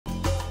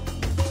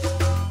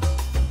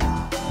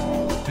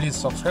Please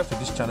subscribe to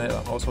this channel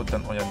and also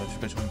turn on your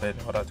notification bell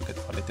in order to get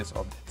our latest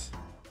updates.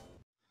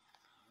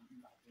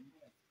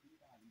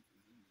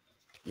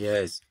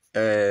 Yes,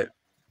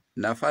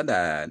 now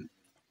father,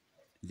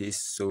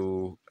 this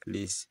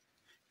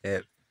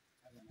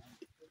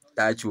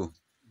Tachu.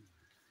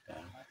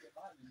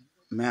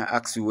 May I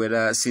ask you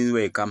whether since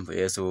we come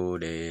here, so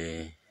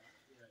they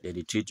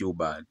treat you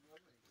bad?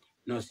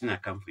 No, since I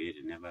come for you,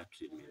 they never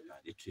treat me bad.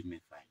 They treat me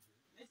fine.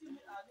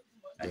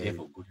 They're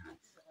for good hands.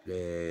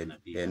 They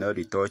know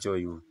they torture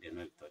you. They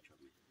know they torture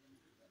me.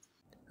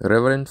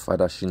 Reverend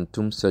Father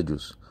Shintum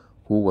Sergius,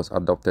 who was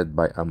adopted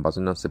by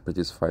Ambazonia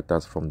separatist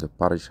fighters from the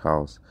parish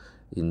house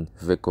in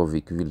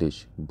Vekovic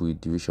village, Bui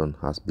division,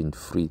 has been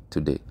freed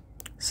today.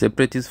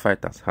 Separatist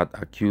fighters had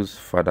accused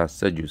Father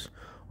Sergius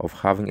of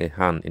having a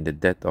hand in the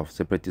death of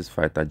separatist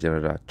fighter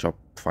General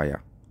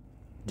Chopfire.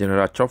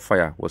 General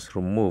Chopfire was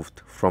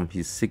removed from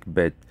his sick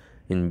bed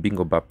in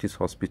Bingo Baptist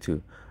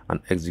Hospital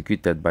and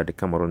executed by the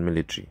Cameroon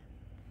military.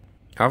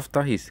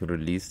 After his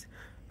release,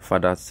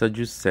 Father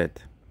Sergius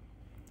said,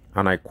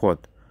 and I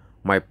quote,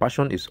 "My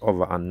passion is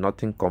over and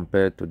nothing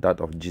compared to that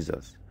of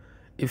Jesus.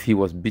 If he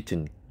was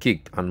beaten,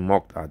 kicked, and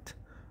mocked at,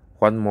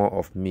 what more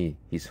of me,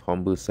 his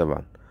humble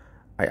servant?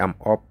 I am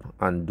up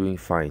and doing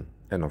fine."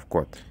 End of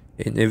quote.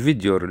 In a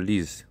video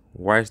released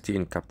while still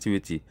in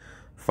captivity,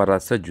 Father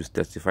Sergius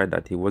testified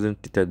that he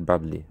wasn't treated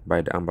badly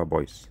by the Amba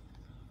Boys.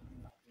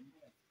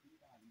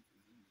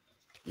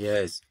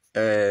 Yes,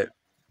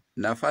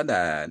 now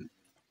father,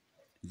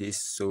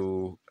 this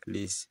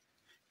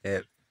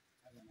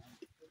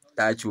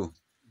Tachu.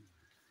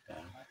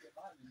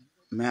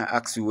 May I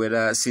ask you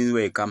whether since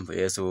we come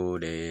here, so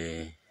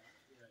they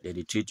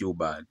treat you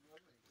bad?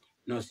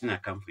 No, since I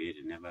come for you,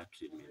 they never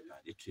treat me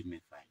bad. They treat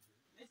me fine.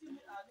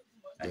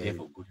 They're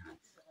for good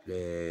hands.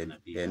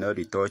 They know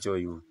they torture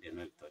you. They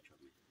know they torture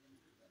me.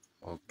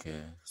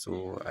 Okay,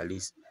 so at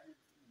least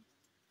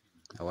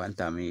I want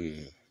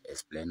me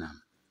explain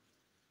them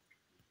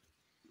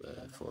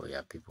for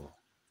your people.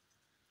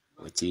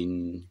 What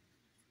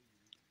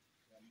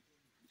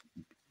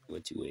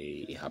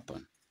will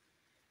happen?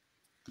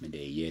 May the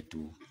year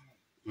too.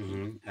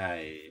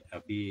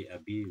 I'll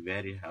be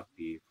very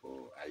happy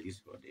for at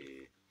least for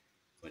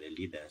the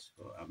leaders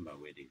for Amba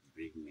where they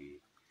bring me,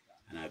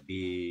 and I'll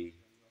be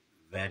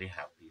very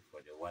happy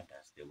for the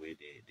wonders the way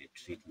they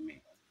treat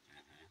me.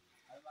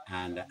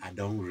 And I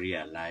don't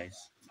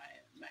realize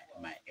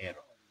my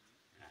error.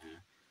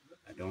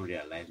 I don't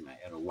realize my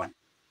error. One,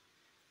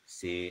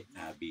 say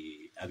I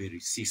be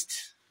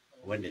resist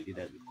when the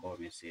leaders will call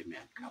me, say me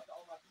I come.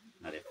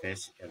 Now the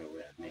first error we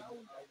I make,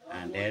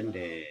 and then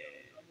the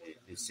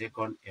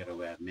second error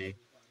we I make.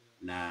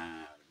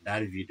 Now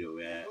that video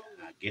where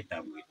I get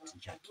them with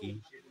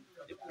Jackie,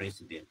 the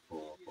president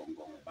for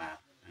Ngomba,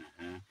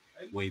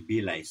 we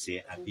be like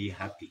say I be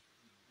happy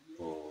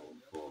for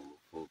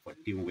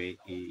thing where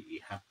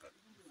it happened.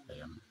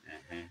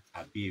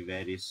 I be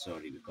very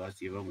sorry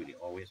because even when they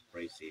always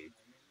pray say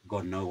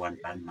God no one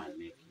bad man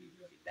make he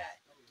die,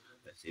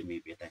 but say me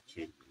better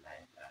change my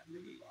life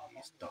and he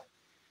stop.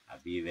 I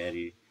be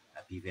very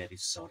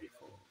sorry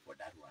for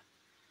that one.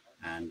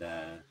 And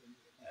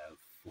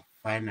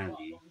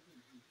finally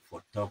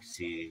for talk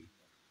say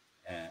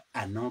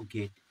I not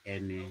get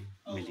any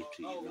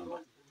military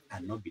number. I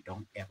not be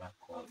don't ever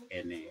call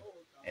any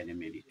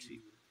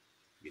military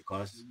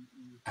because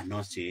I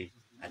not say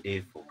I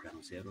there for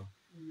ground zero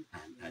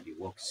and I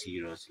work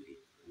seriously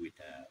with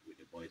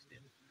the boys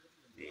them.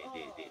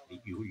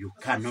 You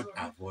cannot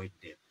avoid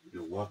them.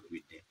 You work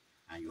with them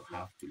and you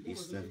have to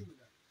listen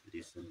to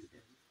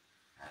them.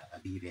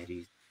 I'll be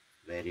very,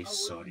 very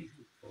sorry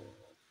for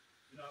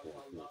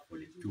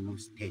the two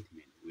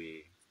statements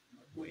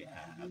where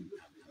I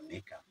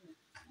make up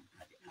and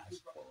I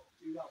ask for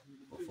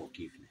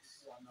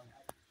forgiveness.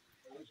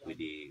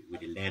 We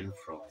learn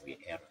from the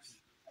errors.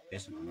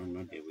 Person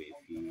not the way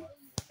if you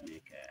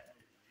make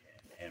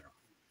a error.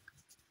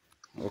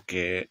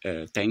 Okay,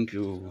 thank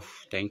you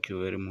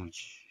very much,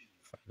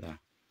 Father.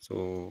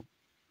 So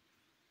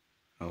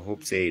I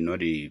hope say you know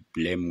the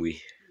blame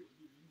we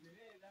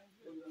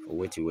for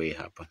what will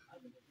happen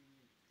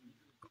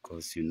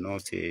because you know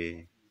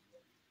say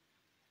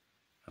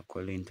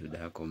according to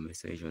that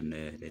conversation,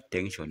 the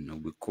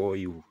tension we call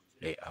you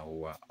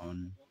our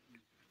own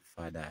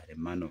Father, the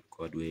man of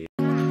God.